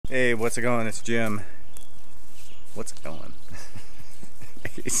Hey, what's it going? It's Jim. What's it going?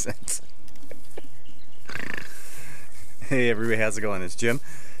 Makes sense. Hey everybody, how's it going? It's Jim,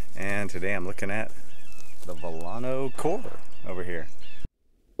 and today I'm looking at the Vilano core over here.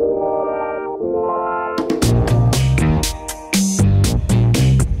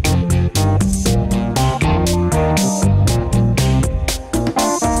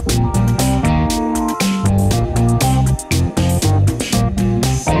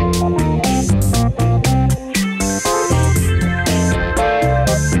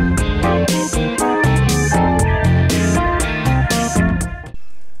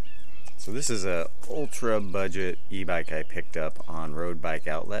 This is a ultra budget e-bike I picked up on Road Bike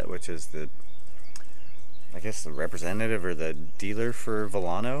Outlet, which is the, I guess, the representative or the dealer for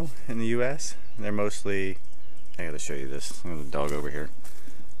Vilano in the US. They're mostly, I gotta show you this. There's a dog over here.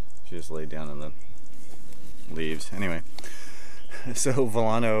 She just laid down in the leaves. Anyway, so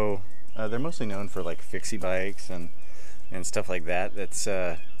Vilano, they're mostly known for like fixie bikes and stuff like that. That's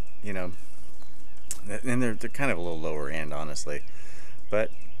you know, and they're kind of a little lower end, honestly, but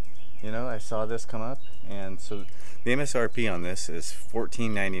you know, I saw this come up, and so the MSRP on this is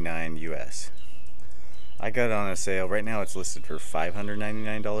 $14.99 US. I got it on a sale. Right now it's listed for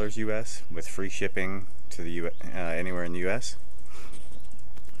 $599 US with free shipping to the anywhere in the US.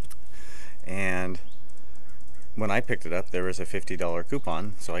 And when I picked it up, there was a $50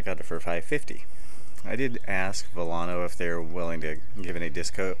 coupon, so I got it for $5.50. I did ask Vilano if they were willing to give any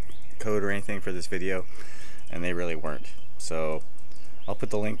discount code or anything for this video, and they really weren't. So I'll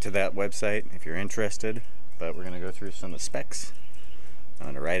put the link to that website if you're interested, but we're going to go through some of the specs. I'm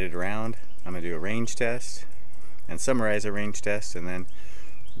going to ride it around. I'm going to do a range test and summarize a range test and then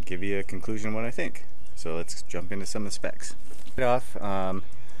give you a conclusion of what I think. So let's jump into some of the specs. Right off,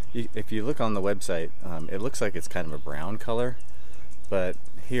 if you look on the website, it looks like it's kind of a brown color, but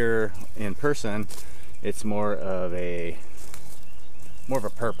here in person it's more of a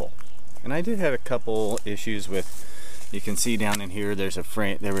purple. And I did have a couple issues with, you can see down in here there's a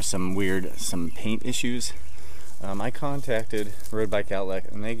frame, there was some paint issues. I contacted Road Bike Outlet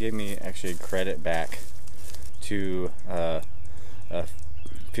and they gave me actually a credit back to a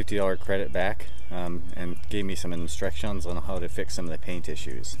 $50 credit back, and gave me some instructions on how to fix some of the paint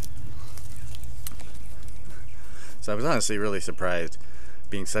issues. So I was honestly really surprised,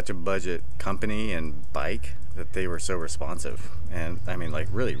 being such a budget company and bike, that they were so responsive, and I mean, like,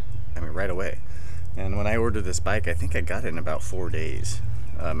 really, I mean, right away. And when I ordered this bike, I think I got it in about 4 days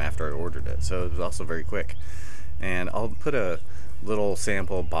after I ordered it. So it was also very quick. And I'll put a little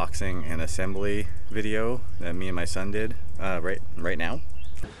sample boxing and assembly video that me and my son did right now.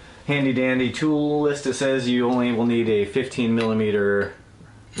 Handy dandy tool list. It says you only will need a 15mm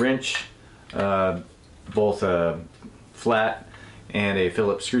wrench, both a flat and a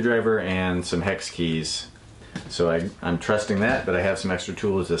Phillips screwdriver, and some hex keys. So I'm trusting that, but I have some extra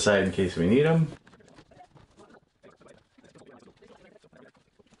tools aside in case we need them.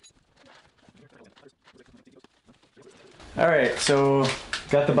 Alright, so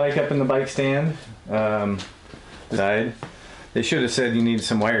got the bike up in the bike stand. Side. They should have said you need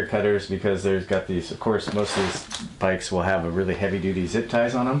some wire cutters, because there's got these, of course, most of these bikes will have a really heavy duty zip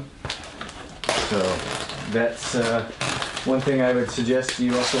ties on them. So that's one thing I would suggest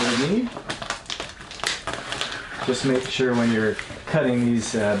you also would need. Just make sure when you're cutting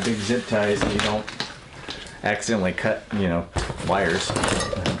these big zip ties that you don't accidentally cut, you know, wires.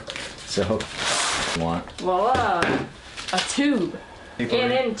 So, want. Voila! A tube. And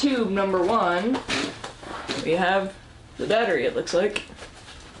in tube number 1, we have the battery, it looks like.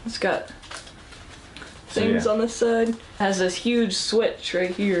 It's got things on this side. It has this huge switch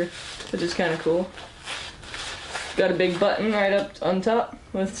right here, which is kind of cool. Got a big button right up on top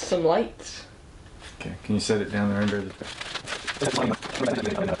with some lights. Okay, can you set it down there under the...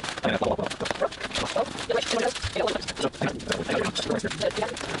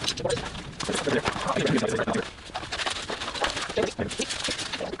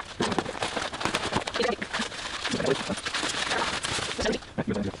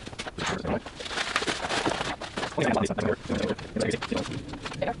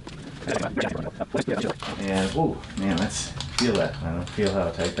 And whoa, man, let's feel that. I don't feel how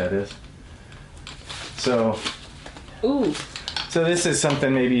tight that is. So, ooh. So this is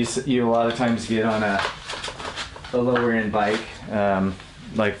something maybe you a lot of times get on a lower end bike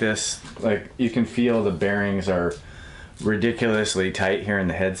like this. Like, you can feel the bearings are ridiculously tight here in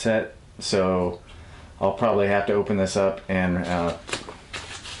the headset. So I'll probably have to open this up, and it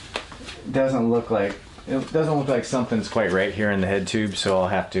doesn't look like something's quite right here in the head tube. So I'll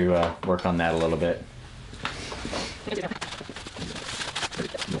have to work on that a little bit.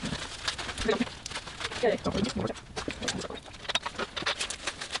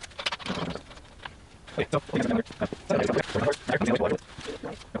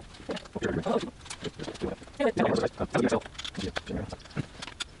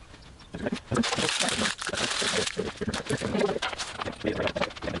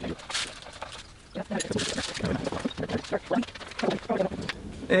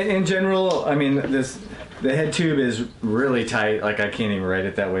 In general, I mean, the head tube is really tight. Like, I can't even ride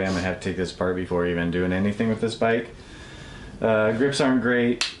it that way. I'm gonna have to take this apart before even doing anything with this bike. Grips aren't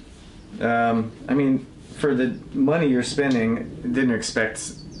great. I mean, for the money you're spending, didn't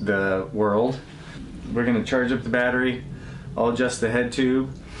expect the world. We're gonna charge up the battery. I'll adjust the head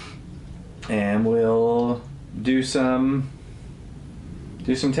tube, and we'll do some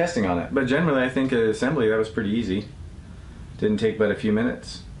testing on it. But generally, I think assembly, that was pretty easy. Didn't take but a few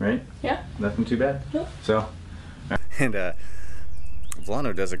minutes, right? Yeah. Nothing too bad. Nope. So, and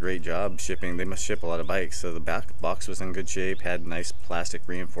Vilano does a great job shipping. They must ship a lot of bikes. So the back box was in good shape, had nice plastic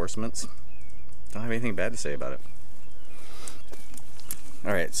reinforcements. Don't have anything bad to say about it.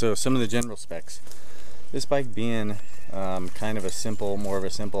 All right, so some of the general specs. This bike being kind of a simple, more of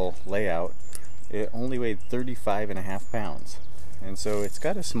a simple layout, it only weighed 35.5 pounds. And so it's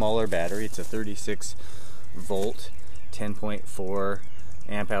got a smaller battery. It's a 36 volt 10.4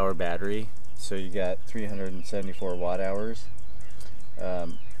 amp hour battery, so you got 374 watt hours,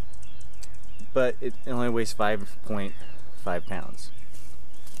 but it only weighs 5.5 pounds.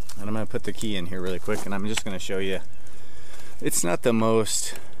 And I'm going to put the key in here really quick, and I'm just going to show you. It's not the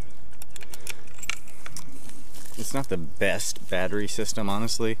best battery system,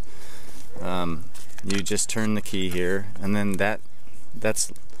 honestly. You just turn the key here, and then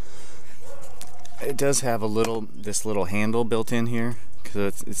that's it does have this little handle built in here, so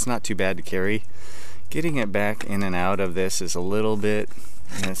it's not too bad to carry. Getting it back in and out of this is a little bit,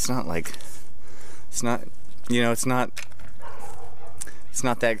 and it's not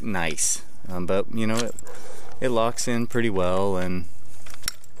that nice, but you know, it locks in pretty well. And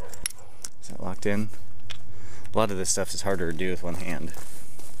is that locked in? A lot of this stuff is harder to do with one hand.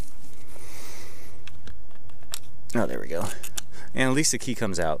 Oh, there we go. And at least the key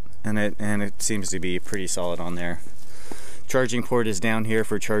comes out, and it seems to be pretty solid on there. Charging port is down here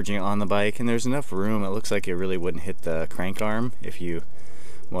for charging on the bike, and there's enough room. It looks like it really wouldn't hit the crank arm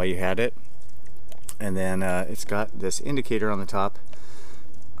while you had it. And then it's got this indicator on the top.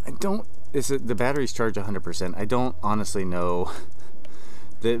 The battery's charged 100%. I don't honestly know.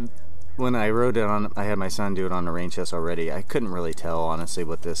 When I rode it on, I had my son do it on a range test already. I couldn't really tell honestly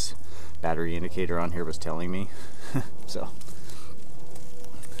what this battery indicator on here was telling me. So.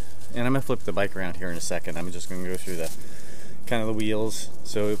 And I'm gonna flip the bike around here in a second. I'm just gonna go through the kind of the wheels.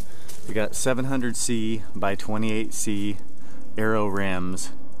 So we got 700C by 28C aero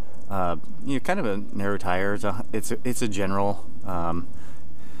rims. Kind of a narrow tire. It's a general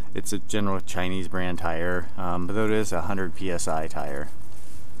Chinese brand tire, but though it is a 100 psi tire.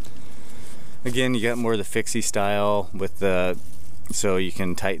 Again, you got more of the fixie style with so you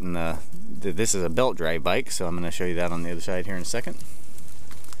can tighten this is a belt drive bike, so I'm going to show you that on the other side here in a second.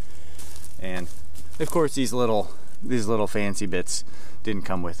 And of course, these little fancy bits didn't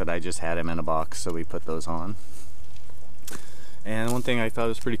come with it. I just had them in a box, so we put those on. And one thing I thought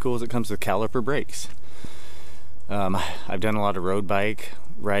was pretty cool is it comes with caliper brakes. I've done a lot of road bike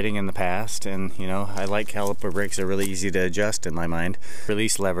riding in the past, and you know, I like caliper brakes. They're really easy to adjust in my mind.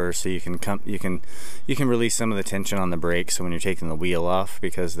 Release levers, so you can release some of the tension on the brakes. So when you're taking the wheel off,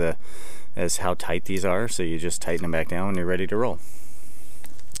 because as how tight these are, so you just tighten them back down when you're ready to roll.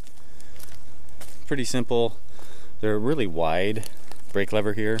 Pretty simple. They're really wide brake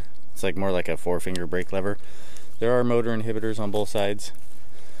lever here. It's like more like a 4-finger brake lever. There are motor inhibitors on both sides.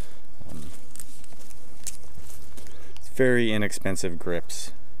 It's very inexpensive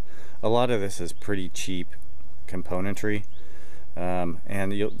grips. A lot of this is pretty cheap componentry,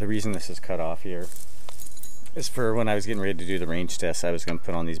 and the reason this is cut off here is for when I was getting ready to do the range test. I was going to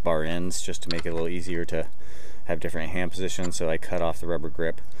put on these bar ends just to make it a little easier to have different hand positions, so I cut off the rubber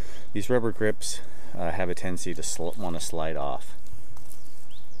grip. These rubber grips have a tendency to want to slide off.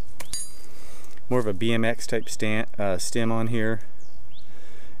 More of a BMX type stem on here,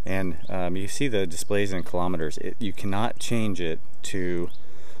 and you see the displays in kilometers. You cannot change it to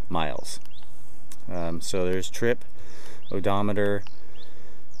miles. So there's trip, odometer.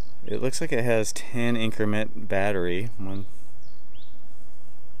 It looks like it has 10 increment battery.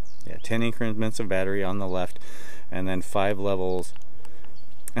 10 increments of battery on the left, and then 5 levels.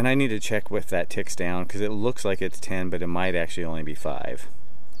 And I need to check if that ticks down, because it looks like it's 10, but it might actually only be 5.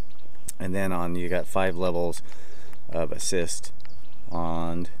 And then you got 5 levels of assist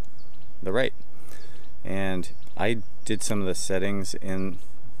on the right. and I did some of the settings in,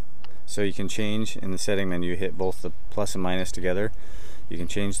 so you can change in the setting menu, hit both the plus and minus together. You can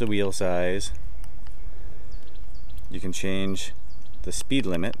change the wheel size, you can change the speed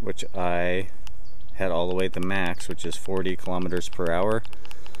limit, which I had all the way at the max, which is 40 kilometers per hour,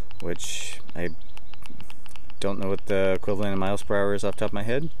 which I don't know what the equivalent in miles per hour is off the top of my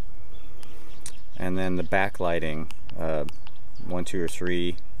head. And then the backlighting, 1, 2, or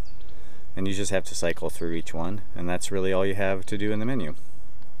 3, and you just have to cycle through each one, and that's really all you have to do in the menu.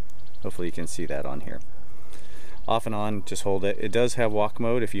 Hopefully you can see that on here. Off and on, just hold it. It does have walk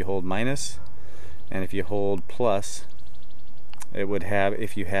mode if you hold minus, and if you hold plus, it would have,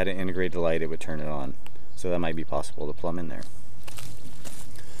 if you had an integrated light, it would turn it on. So that might be possible to plumb in there.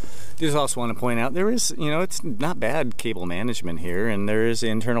 Just also want to point out, there is, it's not bad cable management here, and there is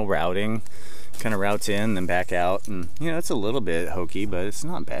internal routing, kind of routes in and back out, and it's a little bit hokey, but it's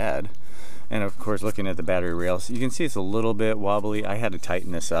not bad. And of course, looking at the battery rails, you can see it's a little bit wobbly. I had to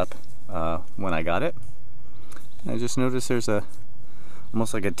tighten this up when I got it. I just noticed there's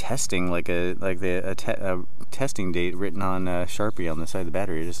almost like a testing, like a testing date written on Sharpie on the side of the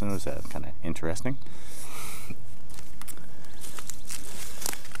battery. I just noticed that, kind of interesting.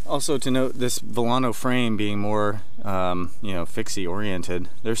 Also to note, this Vilano frame being more, fixie oriented,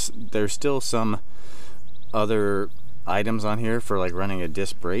 there's still some other items on here for like running a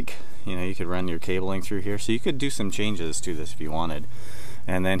disc brake. You could run your cabling through here, so you could do some changes to this if you wanted.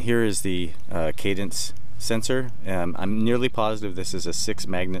 And then here is the cadence sensor. I'm nearly positive this is a 6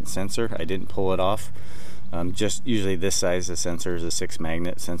 magnet sensor. I didn't pull it off. Just usually this size of sensor is a 6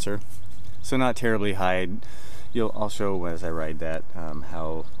 magnet sensor, so not terribly high. I'll show as I ride that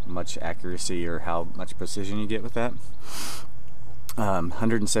how much accuracy or how much precision you get with that.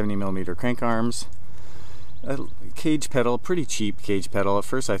 170 millimeter crank arms. A cage pedal, pretty cheap cage pedal. At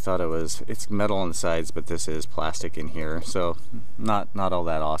first I thought it's metal on the sides, but this is plastic in here, so not all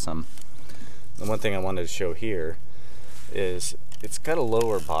that awesome. The one thing I wanted to show here is it's got a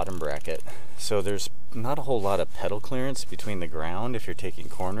lower bottom bracket, so there's not a whole lot of pedal clearance between the ground if you're taking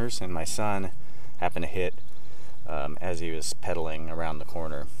corners, and my son happened to hit as he was pedaling around the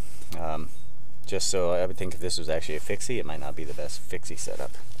corner. Just so I would think if this was actually a fixie, it might not be the best fixie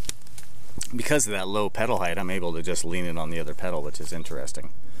setup. Because of that low pedal height, I'm able to just lean it on the other pedal, which is interesting.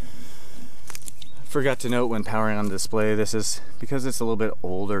 Forgot to note when powering on display, this is because it's a little bit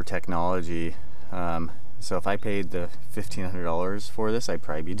older technology. So if I paid the $1,500 for this, I'd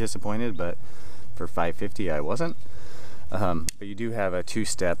probably be disappointed, but for $550 I wasn't. But you do have a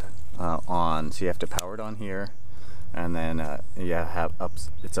 2-step on, so you have to power it on here, and then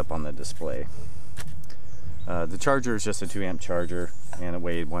it's up on the display. The charger is just a 2 amp charger, and it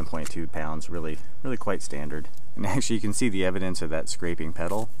weighed 1.2 pounds, really quite standard. And actually you can see the evidence of that scraping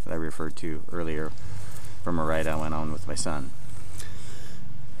pedal that I referred to earlier from a ride I went on with my son.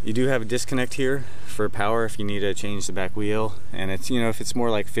 You do have a disconnect here for power if you need to change the back wheel, and it's, if it's more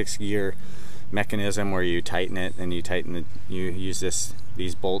like fixed gear mechanism where you tighten it and you use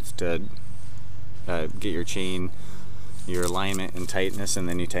these bolts to get your chain, your alignment and tightness, and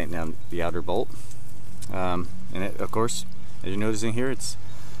then you tighten down the outer bolt. And it, of course, as you're noticing here, it's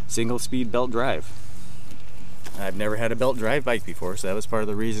single speed belt drive. I've never had a belt drive bike before, so that was part of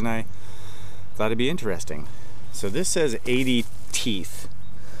the reason I thought it'd be interesting. So this says 80 teeth,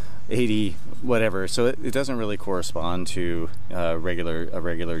 80 whatever, so it doesn't really correspond to a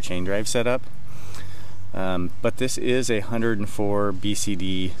regular chain drive setup. But this is a 104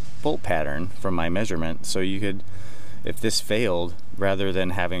 BCD bolt pattern from my measurement, so you could, if this failed, rather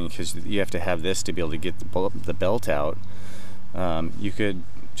than having, because you have to have this to be able to get the belt out, you could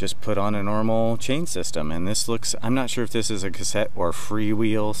just put on a normal chain system. And this looks, I'm not sure if this is a cassette or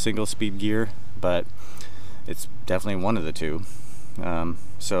freewheel single speed gear, but it's definitely one of the two.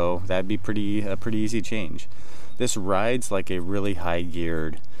 So that'd be a pretty easy change. This rides like a really high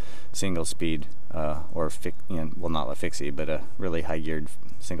geared single speed well, not a fixie, but a really high geared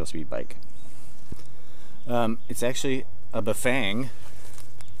single speed bike. It's actually a Bafang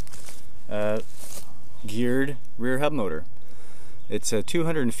geared rear hub motor. It's a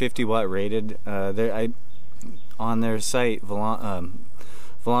 250 watt rated. On their site,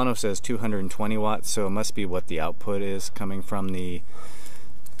 Vilano says 220 watts, so it must be what the output is coming from the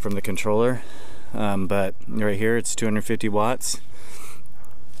controller. But right here it's 250 watts.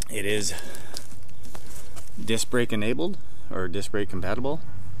 It is disc brake enabled or disc brake compatible.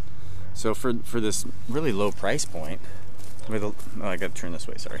 So for this really low price point, I gotta turn this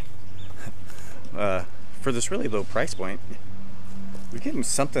way, sorry. For this really low price point, we're getting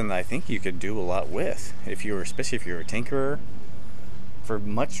something that I think you could do a lot with, especially if you're a tinkerer, for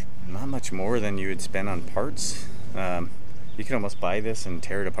not much more than you would spend on parts. You could almost buy this and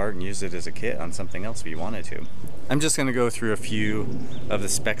tear it apart and use it as a kit on something else if you wanted to. I'm just going to go through a few of the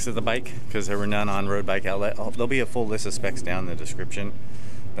specs of the bike because there were none on Road Bike Outlet. There'll be a full list of specs down in the description,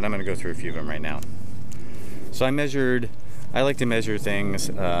 but I'm going to go through a few of them right now. So I like to measure things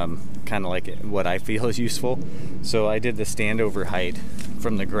kind of like what I feel is useful. So I did the standover height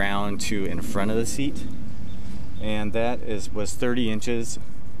from the ground to in front of the seat, and that was 30 inches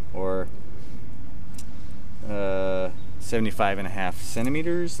or 75.5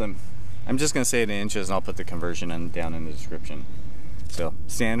 centimeters. I'm just going to say it in inches and I'll put the conversion down in the description. So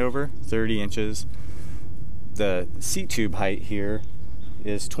standover 30 inches. The seat tube height here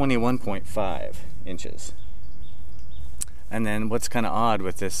is 21.5 inches. And then what's kind of odd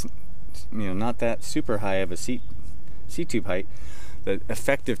with this, not that super high of a seat tube height, the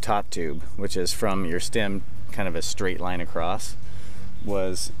effective top tube, which is from your stem kind of a straight line across,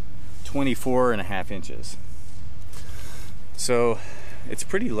 was 24.5 inches. So it's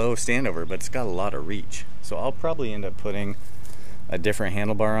pretty low standover, but it's got a lot of reach. So I'll probably end up putting a different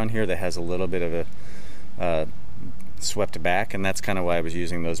handlebar on here that has a little bit of a swept back, and that's kind of why I was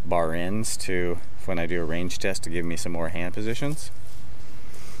using those bar ends when I do a range test, to give me some more hand positions.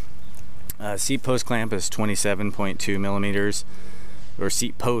 Seat post clamp is 27.2 millimeters, or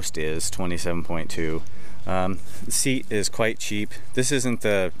seat post is 27.2. The seat is quite cheap. This isn't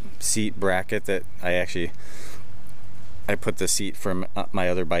the seat bracket that I put the seat from my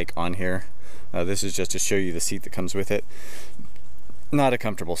other bike on here. This is just to show you the seat that comes with it. Not a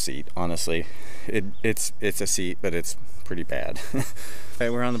comfortable seat, honestly. It's a seat, but it's pretty bad.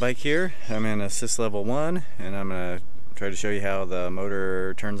 Alright, we're on the bike here. I'm in assist level 1, and I'm going to try to show you how the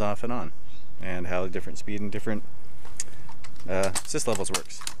motor turns off and on, and how the different speed and different assist levels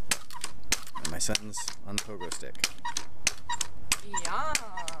works. And my son's on the pogo stick. Yeah.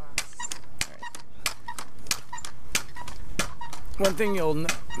 One thing you'll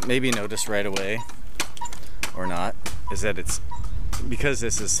maybe notice right away, or not, is that because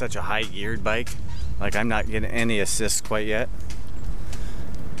this is such a high geared bike, like I'm not getting any assist quite yet.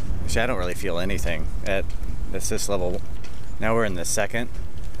 Actually, I don't really feel anything at assist level. Now we're in the second.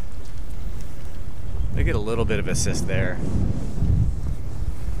 I get a little bit of assist there.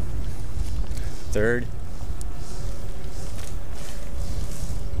 Third.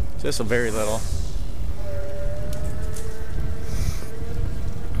 Just a very little.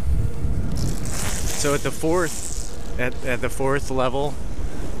 So at the fourth level,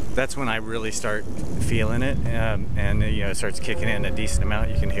 that's when I really start feeling it, and it starts kicking in a decent amount.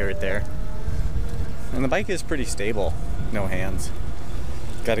 You can hear it there. And the bike is pretty stable, no hands.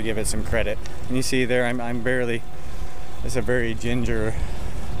 Got to give it some credit. And you see there, I'm barely. It's a very ginger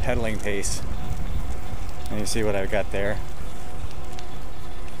pedaling pace. And you see what I've got there.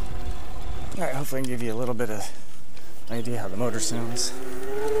 All right, hopefully I can give you a little bit of idea how the motor sounds.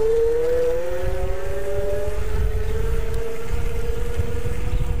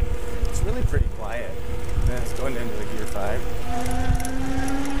 Pretty quiet. Then it's going into the gear 5.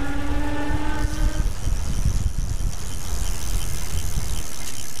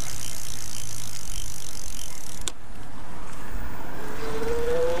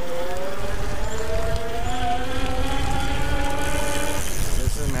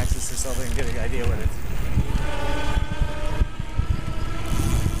 This is max assist, so I can get an idea what it's.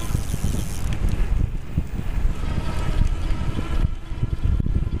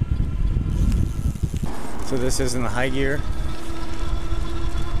 So this is in the high gear.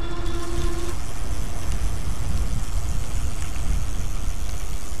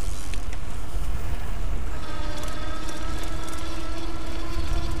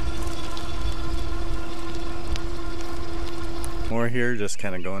 More here, just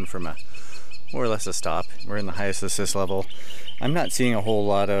kind of going from more or less a stop. We're in the highest assist level. I'm not seeing a whole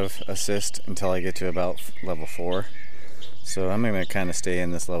lot of assist until I get to about level 4. So I'm going to kind of stay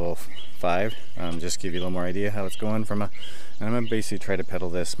in this level 5, just give you a little more idea how it's going and I'm going to basically try to pedal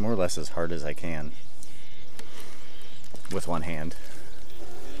this more or less as hard as I can with one hand.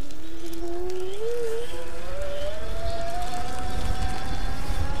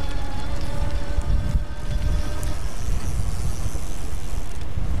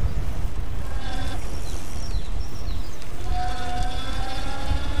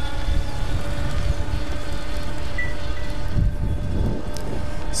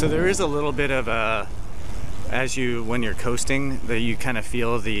 So there is a little bit of when you're coasting, that you kind of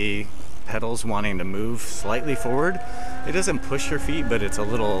feel the pedals wanting to move slightly forward. It doesn't push your feet, but it's a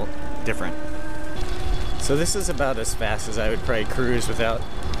little different. So this is about as fast as I would probably cruise without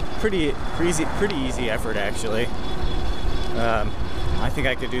pretty easy effort actually. I think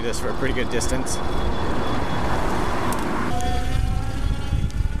I could do this for a pretty good distance.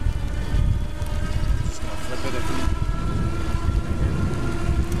 Just gonna flip it if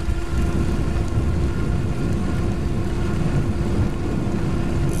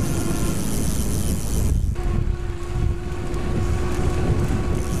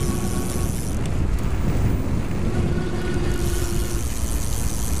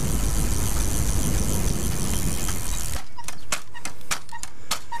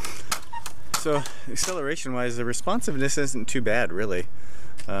So acceleration wise, the responsiveness isn't too bad really.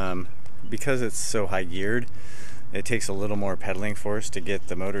 Because it's so high geared, it takes a little more pedaling force to get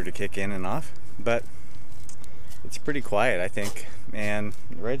the motor to kick in and off, but it's pretty quiet I think, and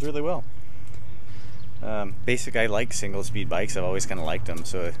it rides really well. I like single speed bikes. I've always kind of liked them,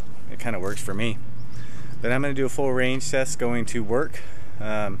 so it kind of works for me. But I'm going to do a full range test going to work,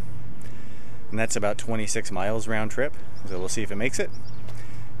 and that's about 26 miles round trip, so we'll see if it makes it.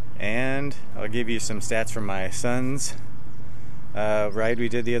 And I'll give you some stats from my son's ride we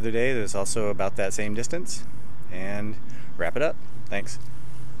did the other day that is also about that same distance, and wrap it up. Thanks.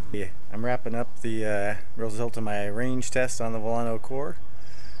 Yeah, I'm wrapping up the result of my range test on the Vilano core.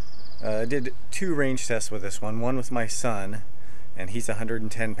 I did 2 range tests with this one with my son, and he's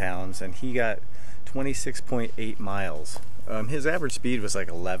 110 pounds, and he got 26.8 miles. His average speed was like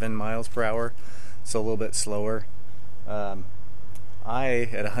 11 miles per hour, so a little bit slower. I,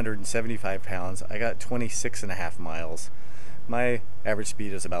 at 175 pounds, I got 26.5 miles. My average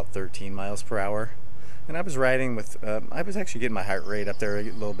speed is about 13 miles per hour. And I was riding with, I was actually getting my heart rate up there a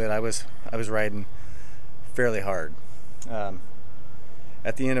little bit. I was riding fairly hard.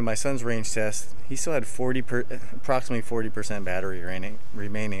 At the end of my son's range test, he still had approximately 40% battery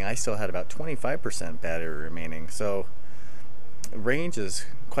remaining. I still had about 25% battery remaining. So range is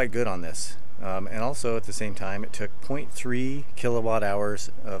quite good on this. And also at the same time, it took 0.3 kilowatt hours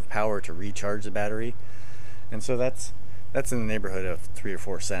of power to recharge the battery, and so that's in the neighborhood of 3 or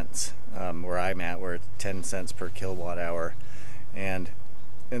 4 cents, where I'm at, where it's 10 cents per kilowatt hour. And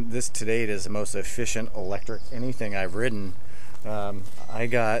this to date is the most efficient electric anything I've ridden. I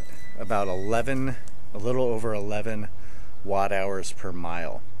got about a little over 11 watt hours per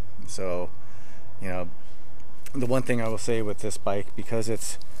mile. So, you know, the one thing I will say with this bike, because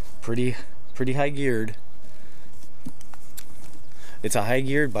it's pretty high geared, it's a high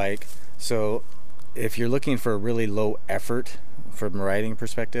geared bike, so if you're looking for a really low effort from a riding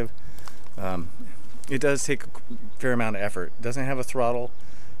perspective, it does take a fair amount of effort. It doesn't have a throttle,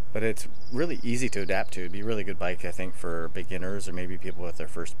 but it's really easy to adapt to. It'd be a really good bike I think for beginners or maybe people with their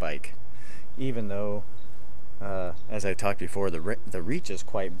first bike, even though as I talked before, the reach is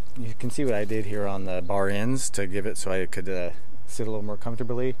quite, you can see what I did here on the bar ends to give it so I could sit a little more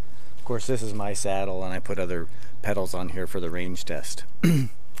comfortably. Of course, this is my saddle, and I put other pedals on here for the range test. And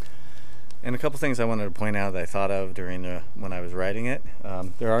a couple things I wanted to point out that I thought of when I was riding it.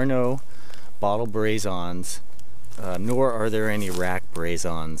 There are no bottle braze-ons, nor are there any rack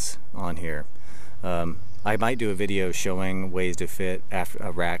braze-ons on here. I might do a video showing ways to fit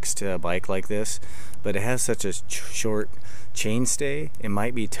racks to a bike like this, but it has such a short chainstay, it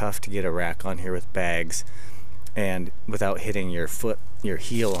might be tough to get a rack on here with bags and without hitting your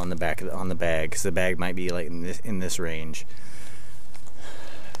heel on the back on the bag, because the bag might be like in this range.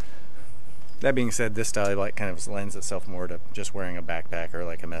 That being said, this style bike kind of lends itself more to just wearing a backpack or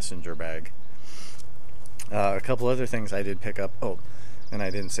like a messenger bag. A couple other things I did pick up. Oh, and I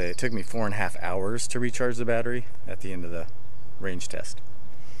didn't say, it took me 4.5 hours to recharge the battery at the end of the range test.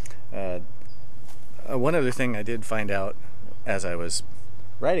 One other thing I did find out as I was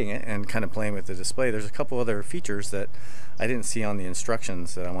riding it and kind of playing with the display, there's a couple other features that I didn't see on the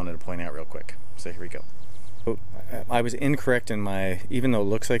instructions that I wanted to point out real quick. So here we go. I was incorrect in even though it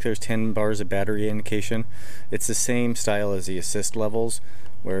looks like there's 10 bars of battery indication, it's the same style as the assist levels,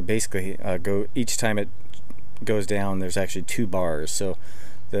 where basically each time it goes down there's actually 2 bars. So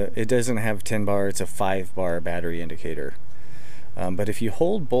it doesn't have 10 bar, it's a 5 bar battery indicator. But if you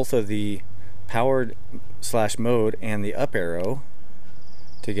hold both of the powered / mode and the up arrow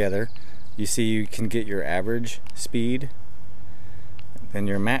together, you see you can get your average speed, then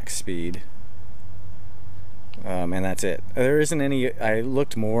your max speed, and that's it. There isn't any, I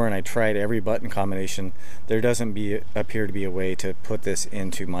looked more and I tried every button combination. There doesn't appear to be a way to put this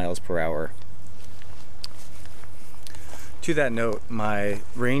into miles per hour. To that note, my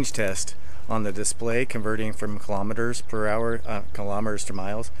range test on the display converting from kilometers per hour, kilometers to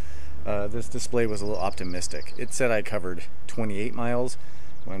miles, this display was a little optimistic. It said I covered 28 miles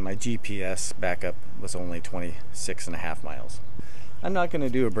when my GPS backup was only 26.5 miles. I'm not going to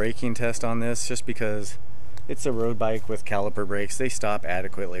do a braking test on this just because it's a road bike with caliper brakes. They stop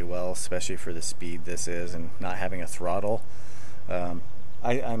adequately well, especially for the speed this is and not having a throttle.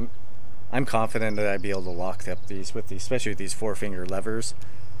 I'm confident that I'd be able to lock up these with these, especially with these 4-finger levers.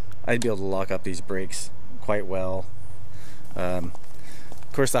 I'd be able to lock up these brakes quite well. Of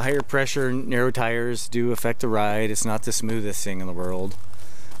course, the higher pressure narrow tires do affect the ride. It's not the smoothest thing in the world,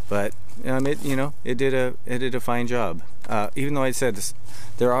 but it did a fine job. Even though I said this,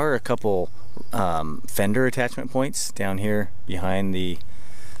 there are a couple fender attachment points down here behind the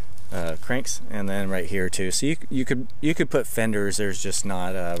cranks, and then right here too. So you could put fenders. There's just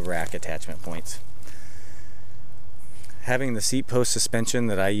not rack attachment points. Having the Seatpost suspension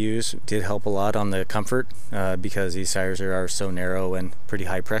that I use did help a lot on the comfort because these tires are so narrow and pretty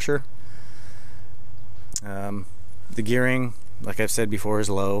high pressure. The gearing, like I've said before,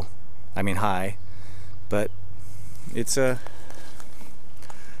 is low. I mean high, but it's for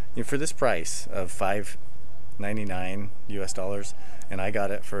this price of $5.99 US, and I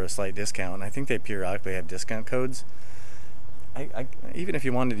got it for a slight discount. I think they periodically have discount codes. Even if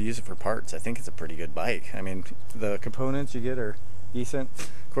you wanted to use it for parts, I think it's a pretty good bike. I mean, the components you get are decent.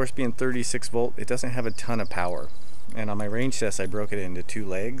 Of course, being 36 volt, it doesn't have a ton of power. And on my range test, I broke it into 2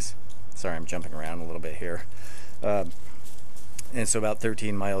 legs. Sorry, I'm jumping around a little bit here. And so about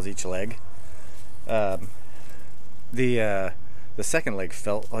 13 miles each leg. The second leg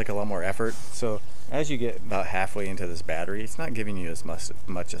felt like a lot more effort. So as you get about halfway into this battery, it's not giving you as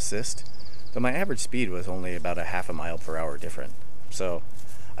much assist. But my average speed was only about a half a mile per hour different. So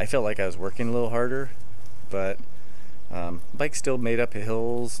I felt like I was working a little harder, but bike still made up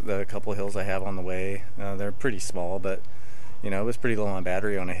hills. The couple hills I have on the way, they're pretty small, but it was pretty low on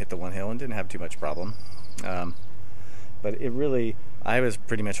battery when I hit the one hill and didn't have too much problem. But I was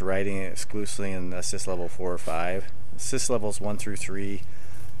pretty much riding it exclusively in assist level 4 or 5. Assist levels 1 through 3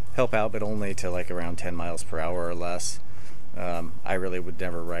 help out, but only to like around 10 miles per hour or less. I really would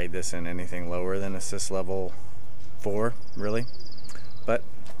never ride this in anything lower than assist level 4, really. But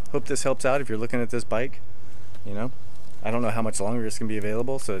hope this helps out if you're looking at this bike. I don't know how much longer it's going to be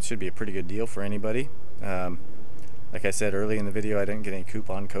available, so it should be a pretty good deal for anybody. Like I said early in the video, I didn't get any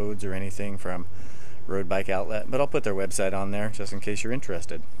coupon codes or anything from Road Bike Outlet, but I'll put their website on there just in case you're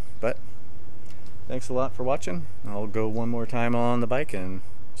interested. But thanks a lot for watching. I'll go one more time on the bike and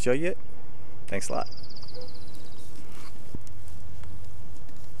show you it. Thanks a lot.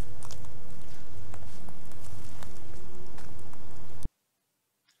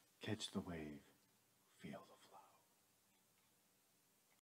 Catch the wave, feel